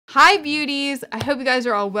Hi beauties, I hope you guys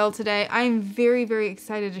are all well today. I am very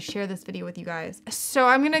excited to share this video with you guys. So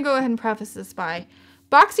I'm gonna go ahead and preface this by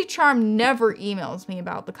Boxycharm never emails me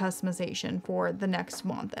about the customization for the next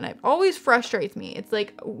month, and it always frustrates me. It's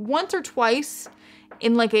like once or twice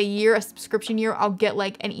in like a year, a subscription year, I'll get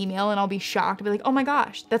like an email and I'll be shocked. I'll be like, oh my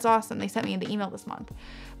gosh, that's awesome. They sent me the email this month.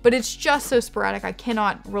 But it's just so sporadic, I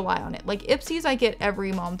cannot rely on it. Like Ipsy's I get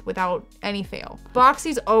every month without any fail.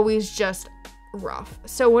 Boxy's always just rough.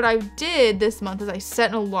 So what I did this month is I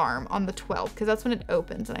set an alarm on the 12th because that's when it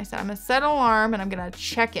opens, and I said I'm gonna set an alarm and I'm gonna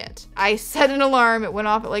check it. I set an alarm, it went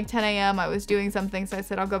off at like 10 a.m. I was doing something, so I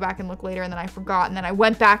said I'll go back and look later, and then I forgot, and then I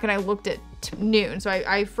went back and I looked at noon, so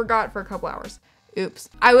I forgot for a couple hours. Oops.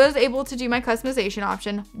 I was able to do my customization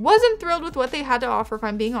option. Wasn't thrilled with what they had to offer, if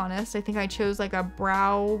I'm being honest. I think I chose like a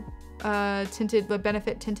brow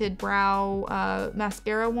benefit tinted brow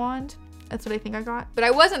mascara wand. That's what I think I got. But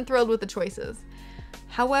I wasn't thrilled with the choices.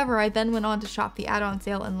 However, I then went on to shop the add-on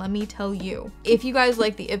sale, and let me tell you, if you guys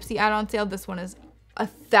like the Ipsy add-on sale, this one is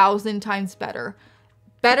 1,000 times better.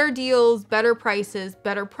 Better deals, better prices,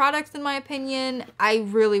 better products in my opinion. I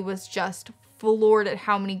really was just floored at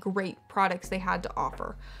how many great products they had to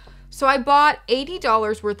offer. So I bought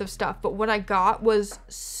 $80 worth of stuff, but what I got was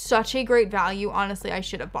such a great value. Honestly, I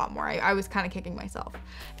should have bought more. I was kind of kicking myself.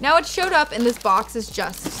 Now it showed up, and this box is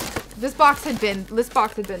just, this box had been through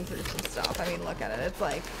some stuff. I mean, look at it. It's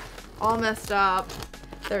like all messed up.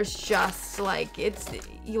 There's just like,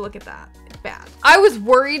 you look at that. It's bad. I was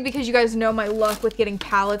worried because you guys know my luck with getting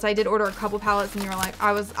pallets. I did order a couple pallets, and you're like,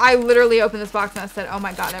 I literally opened this box and I said, oh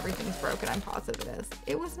my God, everything's broken. I'm positive it is.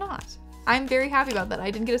 It was not. I'm very happy about that.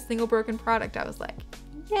 I didn't get a single broken product. I was like,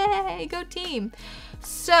 yay, go team.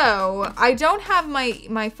 So I don't have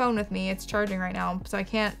my phone with me. It's charging right now, so I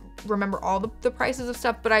can't remember all the prices of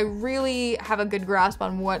stuff, but I really have a good grasp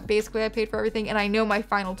on what basically I paid for everything, and I know my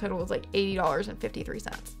final total was like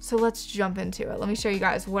 $80.53. So let's jump into it. Let me show you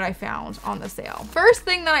guys what I found on the sale. First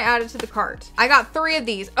thing that I added to the cart, I got 3 of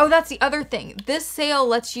these. Oh, that's the other thing. This sale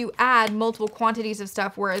lets you add multiple quantities of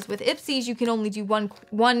stuff, whereas with Ipsy's you can only do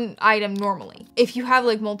one item normally. If you have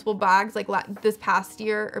like multiple bags, like this past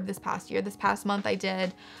month I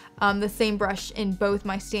did the same brush in both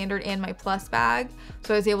my standard and my plus bag,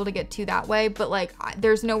 so I was able to get 2 that way. But like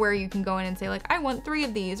there's nowhere you can go in and say like I want 3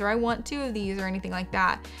 of these or I want 2 of these or anything like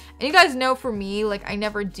that. And you guys know for me, like I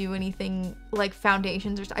never do anything like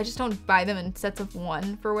foundations, or I just don't buy them in sets of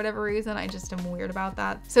 1 for whatever reason. I just am weird about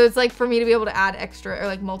that. So it's like for me to be able to add extra or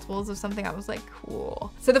like multiples of something, I was like,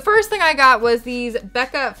 cool. So the first thing I got was these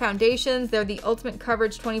Becca foundations. They're the Ultimate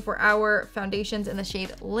Coverage 24-Hour foundations in the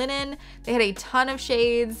shade Linen. They had a ton of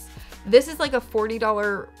shades. This is like a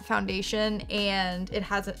 $40 foundation, and it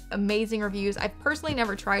has amazing reviews. I've personally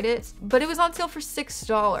never tried it, but it was on sale for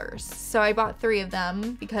 $6. So I bought 3 of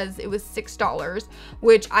them because it was $6,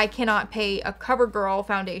 which I cannot pay a CoverGirl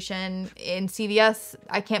foundation in CVS.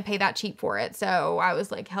 I can't pay that cheap for it. So I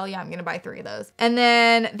was like, hell yeah, I'm gonna buy 3 of those. And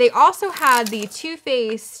then they also had the Too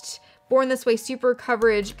Faced Born This Way Super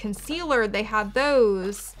Coverage Concealer. They had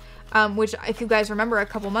those, which if you guys remember a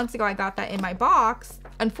couple months ago, I got that in my box.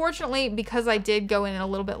 Unfortunately, because I did go in a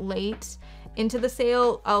little bit late into the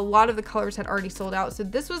sale, a lot of the colors had already sold out. So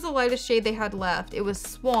this was the lightest shade they had left. It was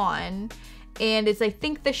Swan, and it's I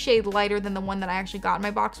think the shade lighter than the one that I actually got in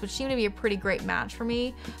my box, which seemed to be a pretty great match for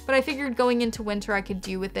me. But I figured going into winter I could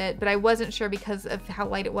do with it, but I wasn't sure because of how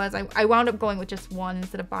light it was. I wound up going with just 1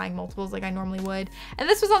 instead of buying multiples like I normally would. And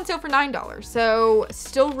this was on sale for $9, so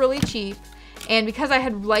still really cheap. And because I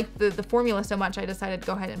had liked the formula so much, I decided to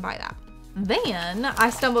go ahead and buy that. Then I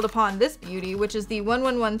stumbled upon this beauty, which is the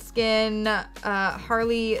 111 Skin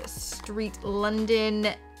Harley Street London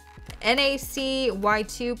NAC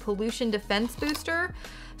Y2 Pollution Defense Booster.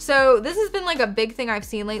 So this has been like a big thing I've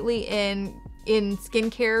seen lately in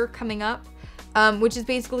skincare coming up, which is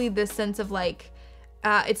basically this sense of like,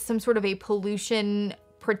 it's some sort of a pollution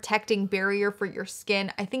protecting barrier for your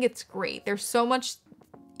skin. I think it's great. There's so much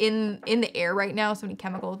in the air right now, so many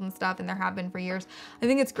chemicals and stuff, and there have been for years. I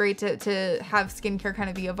think it's great to have skincare kind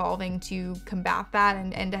of be evolving to combat that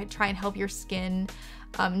and to try and help your skin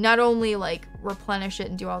not only like replenish it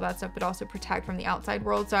and do all that stuff, but also protect from the outside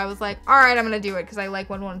world. So I was like, all right, I'm gonna do it because I like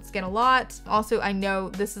 111 Skin a lot. Also, I know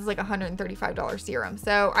this is like a $135 serum,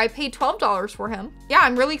 so I paid $12 for him. Yeah,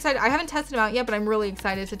 I'm really excited. I haven't tested him out yet, but I'm really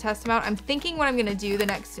excited to test him out. I'm thinking what I'm gonna do the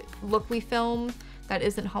next look we film that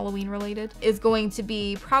isn't Halloween related is going to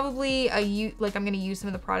be probably I'm gonna use some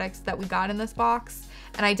of the products that we got in this box,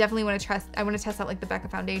 and I definitely want to test out like the Becca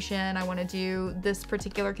foundation. I want to do this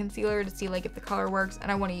particular concealer to see like if the color works, and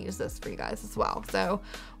I want to use this for you guys as well. So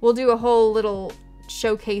we'll do a whole little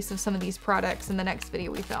showcase of some of these products in the next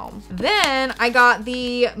video we film. Then I got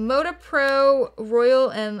the Moda Pro Royal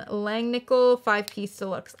and Langnickel 5-piece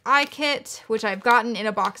deluxe eye kit, which I've gotten in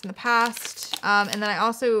a box in the past. And then I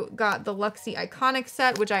also got the Luxie Iconic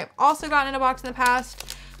set, which I've also gotten in a box in the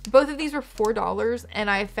past. Both of these were $4, and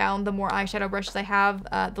I found the more eyeshadow brushes I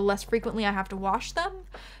have, the less frequently I have to wash them.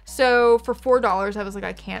 So for $4, I was like,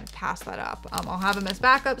 I can't pass that up. I'll have them as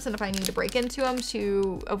backups, and if I need to break into them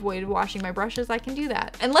to avoid washing my brushes, I can do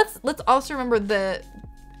that. And let's also remember the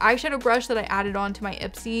eyeshadow brush that I added on to my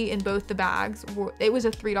Ipsy in both the bags. It was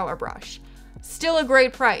a $3 brush. Still a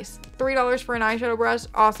great price. $3 for an eyeshadow brush,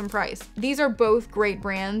 awesome price. These are both great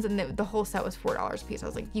brands, and the whole set was $4 a piece. I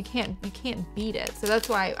was like, you can't beat it. So that's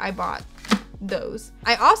why I bought those.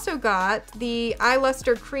 I also got the Eye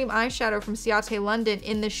Luster Cream Eyeshadow from Ciate London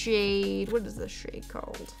in the shade, what is this shade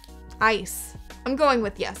called? Ice. I'm going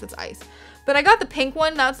with, yes, it's Ice. But I got the pink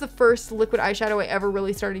one. That's the first liquid eyeshadow I ever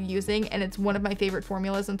really started using, and it's one of my favorite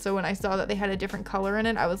formulas. And so when I saw that they had a different color in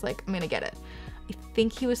it, I was like, I'm gonna get it. I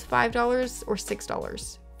think he was $5 or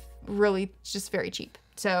 $6. Really just very cheap.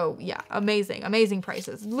 So yeah, amazing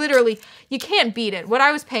prices. Literally, you can't beat it. What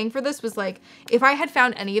I was paying for this was like, if I had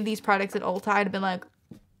found any of these products at Ulta, I'd have been like,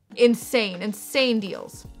 insane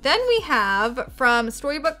deals. Then we have from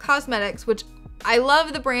Storybook Cosmetics, which I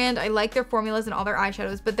love the brand. I like their formulas and all their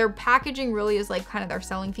eyeshadows, but their packaging really is like kind of their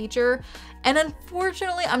selling feature. And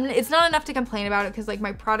unfortunately, it's not enough to complain about it because like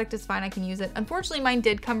my product is fine, I can use it. Unfortunately, mine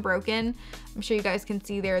did come broken. I'm sure you guys can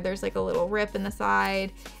see there's like a little rip in the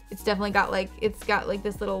side. It's definitely got like,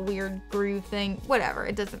 this little weird groove thing, whatever,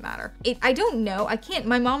 it doesn't matter. I don't know,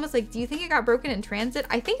 my mom was like, do you think it got broken in transit?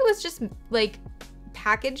 I think it was just like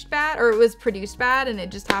packaged bad, or it was produced bad, and it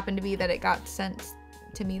just happened to be that it got sent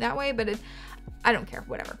to me that way, but I don't care,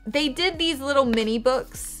 whatever. They did these little mini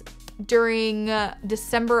books during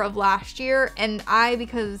December of last year, and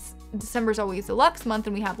because December's always a Luxe month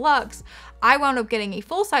and we have Luxe, I wound up getting a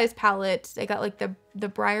full-size palette. I got like the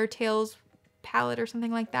Briar Tales palette or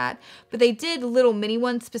something like that, but they did little mini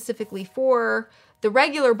ones specifically for the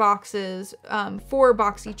regular boxes for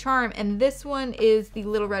Boxycharm, and this one is the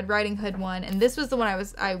Little Red Riding Hood one, and this was the one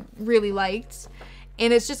I really liked.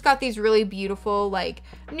 And it's just got these really beautiful like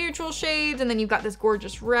neutral shades, and then you've got this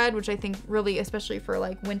gorgeous red, which I think really, especially for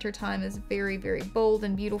like winter time, is very bold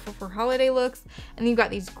and beautiful for holiday looks. And you've got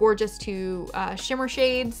these gorgeous two shimmer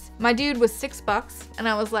shades. My dude was $6, and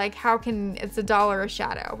I was like, it's $1 a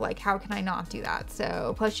shadow, like how can I not do that?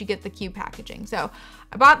 So plus you get the cute packaging, so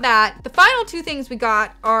I bought that. The final two things we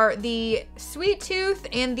got are the Sweet Tooth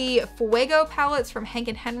and the Fuego palettes from Hank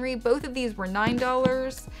 & Henry. Both of these were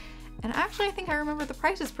 $9. And actually, I think I remember the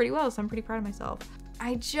prices pretty well, so I'm pretty proud of myself.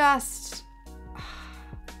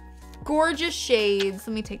 Gorgeous shades.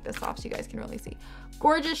 Let me take this off so you guys can really see.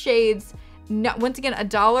 Gorgeous shades. No, once again,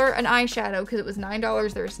 $1 an eyeshadow because it was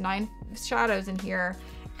 $9. There's 9 shadows in here.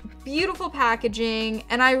 Beautiful packaging,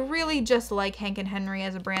 and I really just like Hank & Henry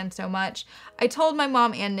as a brand so much. I told my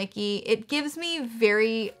mom and Nikki, it gives me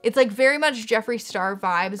it's like very much Jeffree Star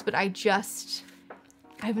vibes, but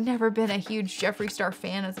I've never been a huge Jeffree Star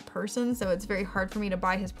fan as a person, so it's very hard for me to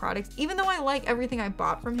buy his products, even though I like everything I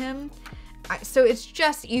bought from him. So it's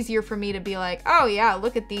just easier for me to be like, oh yeah,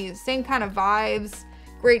 look at these, same kind of vibes,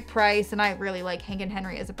 great price, and I really like Hank &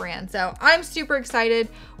 Henry as a brand. So I'm super excited.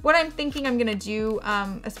 What I'm thinking I'm gonna do,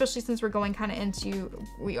 especially since we're going kind of into,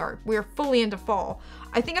 we are fully into fall.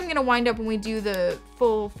 I think I'm gonna wind up, when we do the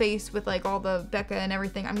full face with like all the Becca and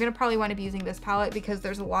everything, I'm gonna probably wind up using this palette because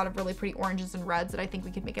there's a lot of really pretty oranges and reds that I think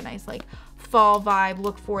we could make a nice like fall vibe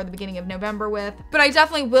look for the beginning of November with. But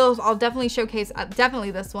I'll definitely showcase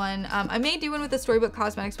definitely this one. I may do one with the Storybook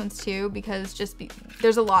Cosmetics ones too, because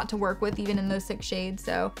there's a lot to work with even in those 6 shades.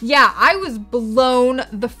 So yeah, I was blown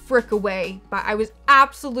the frick away I was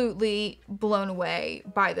absolutely blown away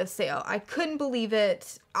by this sale. I couldn't believe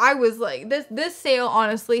it. I was like, this sale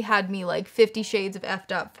honestly had me like 50 shades of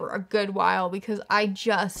effed up for a good while because I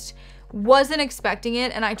just wasn't expecting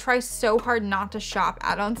it, and I try so hard not to shop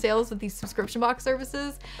add-on sales with these subscription box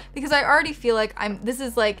services because I already feel like this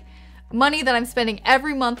is like money that I'm spending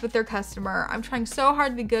every month with their customer. I'm trying so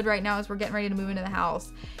hard to be good right now as we're getting ready to move into the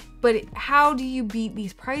house. But how do you beat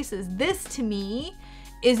these prices? This to me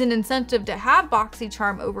is an incentive to have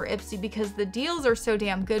Boxycharm over Ipsy because the deals are so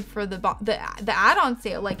damn good for the add-on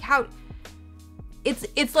sale. Like how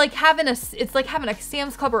it's like having a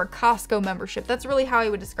Sam's Club or a Costco membership. That's really how I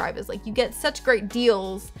would describe it. Is like you get such great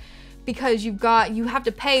deals because you have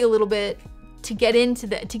to pay a little bit to get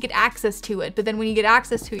access to it. But then when you get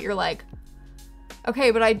access to it, you're like,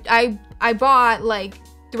 okay, but I bought like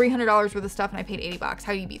 $300 worth of stuff and I paid 80 bucks.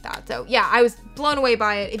 How do you beat that? So yeah, I was blown away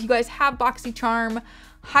by it. If you guys have Boxycharm,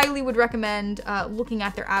 highly would recommend looking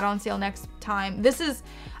at their add-on sale next time.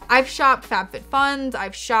 I've shopped FabFitFuns,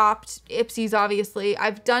 I've shopped Ipsies, obviously.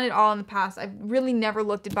 I've done it all in the past. I've really never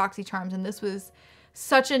looked at Boxycharms, and this was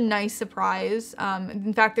such a nice surprise.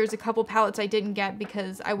 In fact, there's a couple palettes I didn't get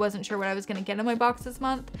because I wasn't sure what I was gonna get in my box this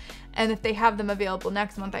month. And if they have them available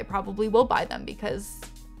next month, I probably will buy them because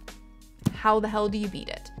how the hell do you beat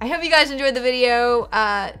it? I hope you guys enjoyed the video.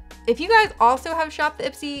 If you guys also have shopped the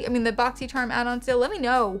the Boxycharm add-on sale, let me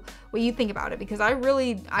know what you think about it, because I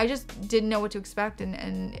just didn't know what to expect,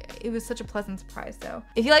 and it was such a pleasant surprise. So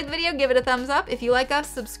if you like the video, give it a thumbs up. If you like us,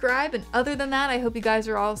 subscribe. And other than that, I hope you guys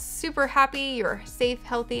are all super happy, you're safe,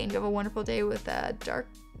 healthy, and you have a wonderful day with a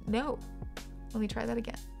let me try that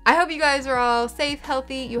again. I hope you guys are all safe,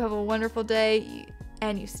 healthy, you have a wonderful day,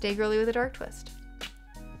 and you stay girly with a dark twist.